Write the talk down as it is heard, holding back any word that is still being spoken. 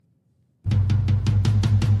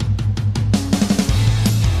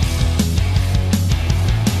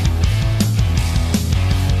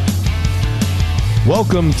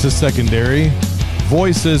Welcome to Secondary,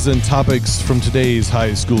 voices and topics from today's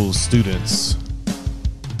high school students.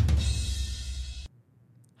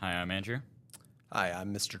 Hi, I'm Andrew. Hi,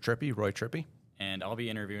 I'm Mr. Trippy, Roy Trippy. And I'll be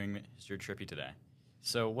interviewing Mr. Trippy today.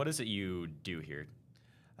 So what is it you do here?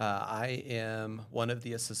 I am one of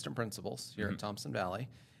the assistant principals here at Thompson Valley,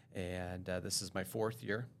 and this is my fourth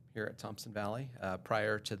year here at Thompson Valley.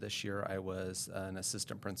 Prior to this year, I was an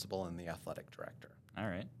assistant principal and the athletic director. All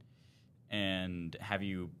right. And have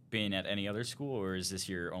you been at any other school, or is this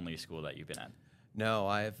your only school that you've been at? No,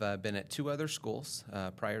 I've been at two other schools.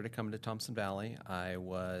 Prior to coming to Thompson Valley, I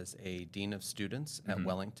was a dean of students at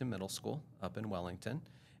Wellington Middle School up in Wellington.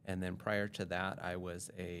 And then prior to that, I was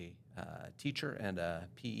a teacher and a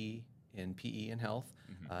PE and health,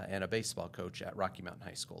 and a baseball coach at Rocky Mountain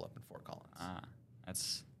High School up in Fort Collins.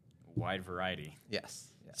 That's a wide variety. Yes.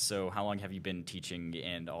 So how long have you been teaching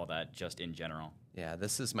and all that, just in general? Yeah,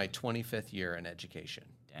 this is my 25th year in education.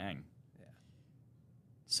 Dang. Yeah.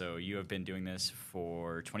 So you have been doing this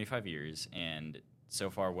for 25 years, and so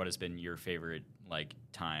far, what has been your favorite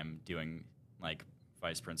time doing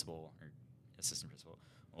vice principal or assistant principal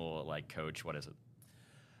or coach? What is it?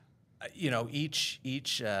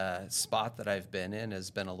 Each spot that I've been in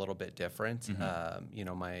has been a little bit different.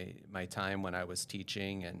 My time when I was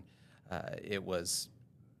teaching, and it was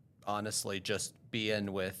honestly just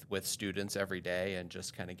being with students every day and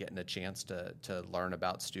just kind of getting a chance to learn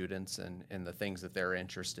about students and the things that they're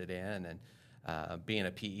interested in. And being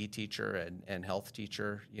a PE teacher and health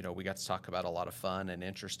teacher, we got to talk about a lot of fun and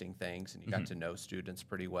interesting things, and you got to know students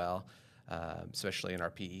pretty well. Especially in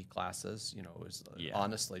our PE classes, it was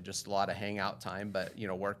honestly just a lot of hangout time, but,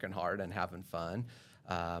 working hard and having fun.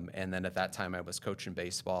 And then at that time I was coaching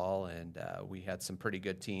baseball, and we had some pretty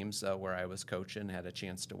good teams where I was coaching, had a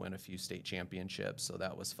chance to win a few state championships. So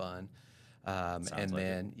that was fun. And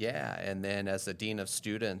then as a dean of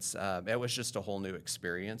students, it was just a whole new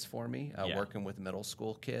experience for me, working with middle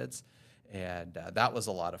school kids. And that was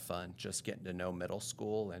a lot of fun, just getting to know middle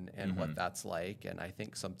school and what that's like. And I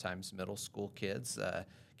think sometimes middle school kids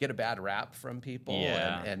get a bad rap from people.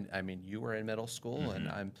 Yeah. And I mean, you were in middle school,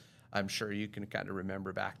 and I'm sure you can kind of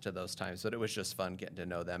remember back to those times. But it was just fun getting to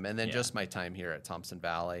know them. And then just my time here at Thompson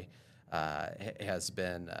Valley has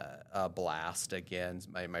been a blast. Again,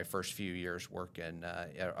 my first few years working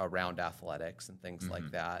around athletics and things like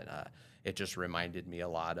that, it just reminded me a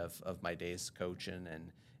lot of my days coaching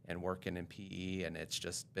and working in PE, and it's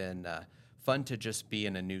just been fun to just be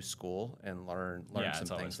in a new school and learn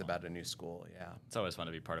some things about a new school. Yeah, it's always fun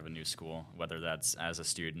to be part of a new school, whether that's as a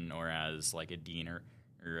student or as a dean or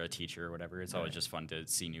a teacher or whatever. It's always just fun to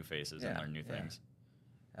see new faces and learn new things.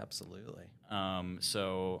 Absolutely.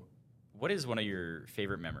 So what is one of your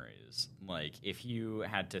favorite memories? If you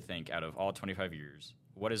had to think out of all 25 years,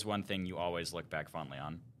 what is one thing you always look back fondly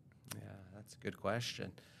on? Yeah, that's a good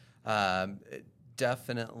question.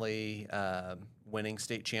 Definitely winning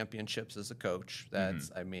state championships as a coach.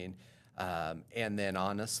 That's, and then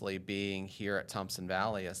honestly being here at Thompson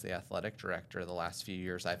Valley as the athletic director the last few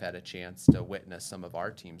years, I've had a chance to witness some of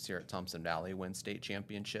our teams here at Thompson Valley win state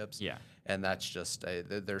championships. Yeah. And that's just,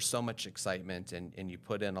 there's so much excitement, and you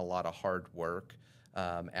put in a lot of hard work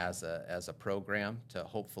as a program to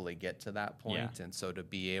hopefully get to that point. And so to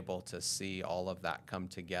be able to see all of that come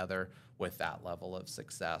together with that level of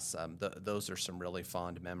success, those are some really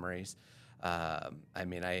fond memories.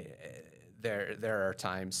 There are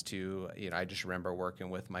times too, I just remember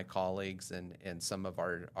working with my colleagues and some of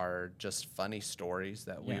our just funny stories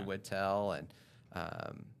that we would tell, and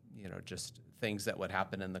just things that would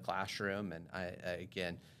happen in the classroom. And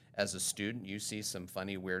again, as a student, you see some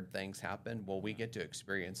funny, weird things happen. Well, we get to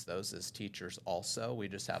experience those as teachers also. We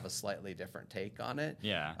just have a slightly different take on it.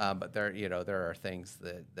 Yeah. But there are things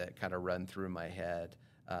that kind of run through my head,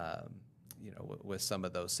 with some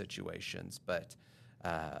of those situations. But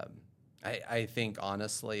I think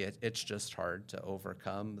honestly, it's just hard to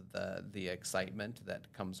overcome the excitement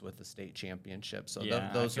that comes with the state championship. So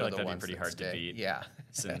those are the ones pretty that hard stay. to beat. Yeah.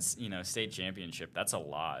 Since state championship, that's a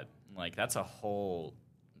lot. That's a whole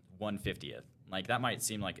 1/50th. That might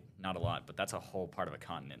seem like not a lot, but that's a whole part of a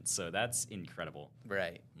continent. So that's incredible.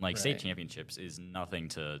 Right. State championships is nothing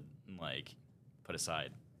to put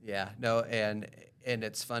aside. Yeah. No. And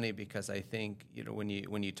it's funny because I think when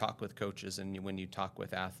you talk with coaches and when you talk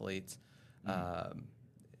with athletes,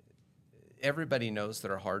 everybody knows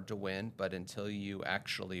they're hard to win, but until you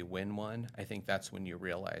actually win one, I think that's when you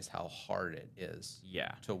realize how hard it is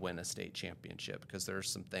to win a state championship, because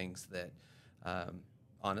there's some things that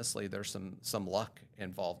honestly, there's some luck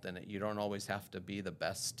involved in it. You don't always have to be the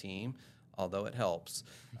best team. although it helps.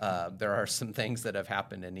 There are some things that have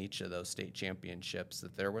happened in each of those state championships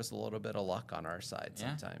that there was a little bit of luck on our side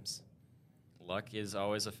sometimes. Luck is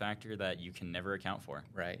always a factor that you can never account for.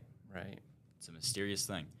 Right. It's a mysterious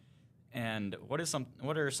thing. And what are some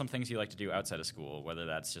things you like to do outside of school, whether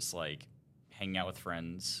that's just like hanging out with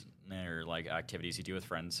friends or like activities you do with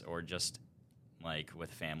friends or just like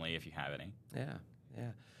with family if you have any? Yeah.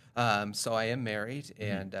 So I am married,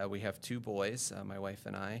 and we have 2 boys, my wife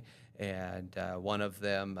and I, and one of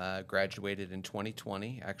them graduated in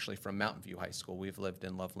 2020, actually from Mountain View High School. We've lived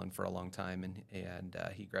in Loveland for a long time, and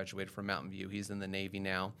he graduated from Mountain View. He's in the Navy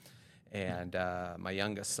now, and my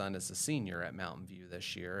youngest son is a senior at Mountain View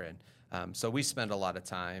this year, and so we spend a lot of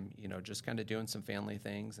time, just kind of doing some family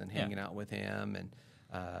things and hanging out with him, and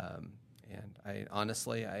I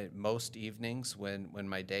honestly, most evenings when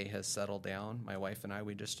my day has settled down, my wife and I,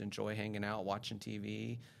 we just enjoy hanging out, watching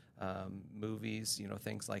TV, movies,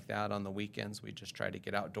 things like that. On the weekends, we just try to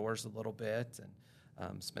get outdoors a little bit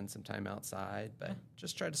and spend some time outside, but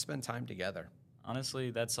just try to spend time together.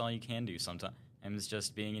 Honestly, that's all you can do sometimes. And it's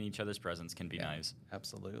just being in each other's presence can be nice.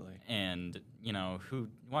 Absolutely. And,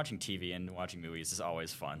 watching TV and watching movies is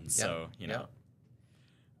always fun. So,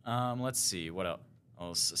 let's see, what else?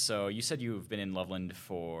 So you said you've been in Loveland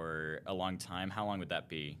for a long time. How long would that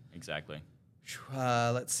be exactly?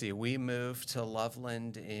 Let's see. We moved to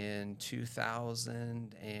Loveland in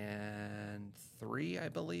 2003, I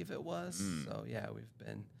believe it was. So yeah, we've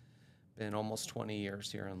been almost 20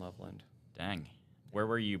 years here in Loveland. Dang. Where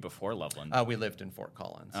were you before Loveland? We lived in Fort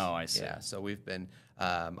Collins. Oh, I see. Yeah, so we've been.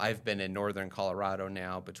 I've been in northern Colorado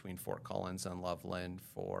now, between Fort Collins and Loveland,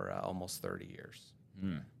 for almost 30 years.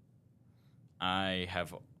 I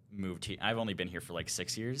have moved here. I've only been here for like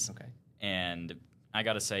 6 years. Okay. And I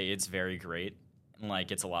got to say, it's very great.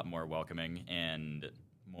 Like, it's a lot more welcoming and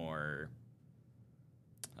more,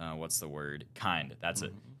 what's the word? Kind. That's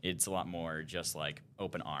it. It's a lot more just like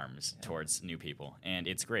open arms towards new people. And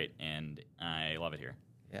it's great. And I love it here.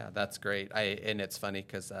 Yeah, that's great. And it's funny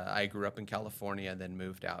because I grew up in California and then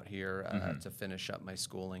moved out here to finish up my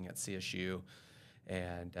schooling at CSU.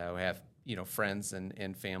 And we have friends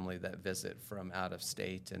and family that visit from out of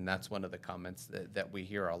state, and that's one of the comments that we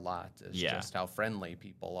hear a lot is just how friendly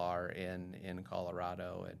people are in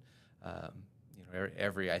Colorado,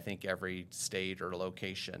 and I think every state or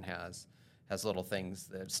location has little things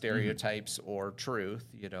that stereotypes or truth,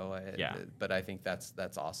 but I think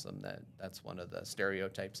that's awesome that's one of the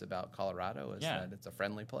stereotypes about Colorado is that it's a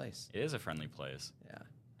friendly place. It is a friendly place. Yeah.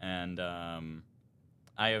 And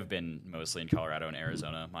I have been mostly in Colorado and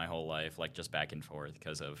Arizona my whole life, like just back and forth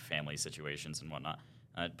because of family situations and whatnot.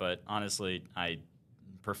 But honestly, I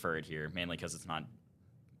prefer it here, mainly because it's not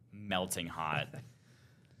melting hot.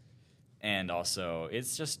 And also,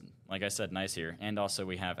 it's just, like I said, nice here. And also,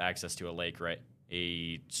 we have access to a lake right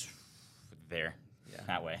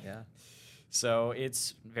that way. Yeah. So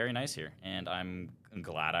it's very nice here, and I'm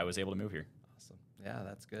glad I was able to move here. Awesome. Yeah,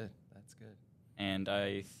 that's good. And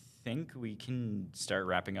I think we can start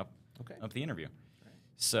wrapping up the interview. Right.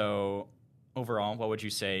 So overall, what would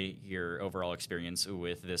you say your overall experience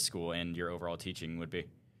with this school and your overall teaching would be?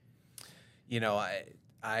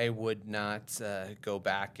 I would not go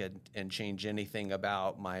back and change anything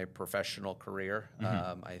about my professional career.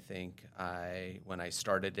 I think when I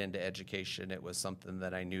started into education, it was something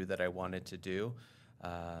that I knew that I wanted to do,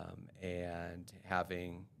 and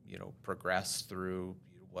having progressed through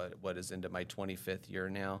what is into my 25th year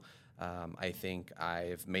now, I think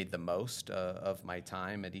I've made the most of my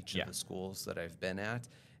time at each of the schools that I've been at.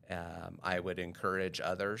 I would encourage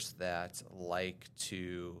others that like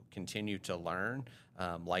to continue to learn,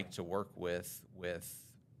 like to work with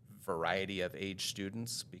variety of age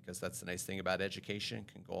students, because that's the nice thing about education.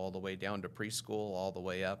 It can go all the way down to preschool, all the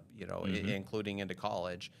way up, including into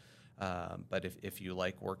college. But if you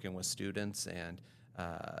like working with students and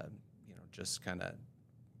just kind of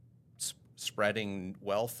spreading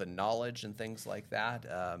wealth and knowledge and things like that,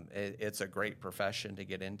 it's a great profession to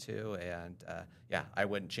get into, and I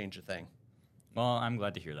wouldn't change a thing. Well, I'm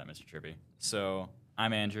glad to hear that, Mr. Trippy. So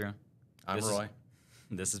I'm Andrew. I'm Roy.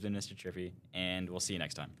 This has been Mr. Trippy, and we'll see you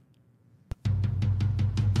next time.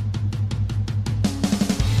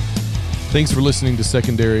 Thanks for listening to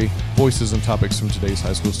Secondary, Voices and Topics from Today's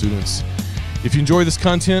High School Students. If you enjoy this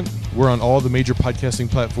content, we're on all the major podcasting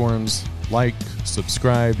platforms. Like,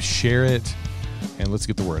 subscribe, share it, and let's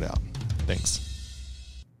get the word out. Thanks.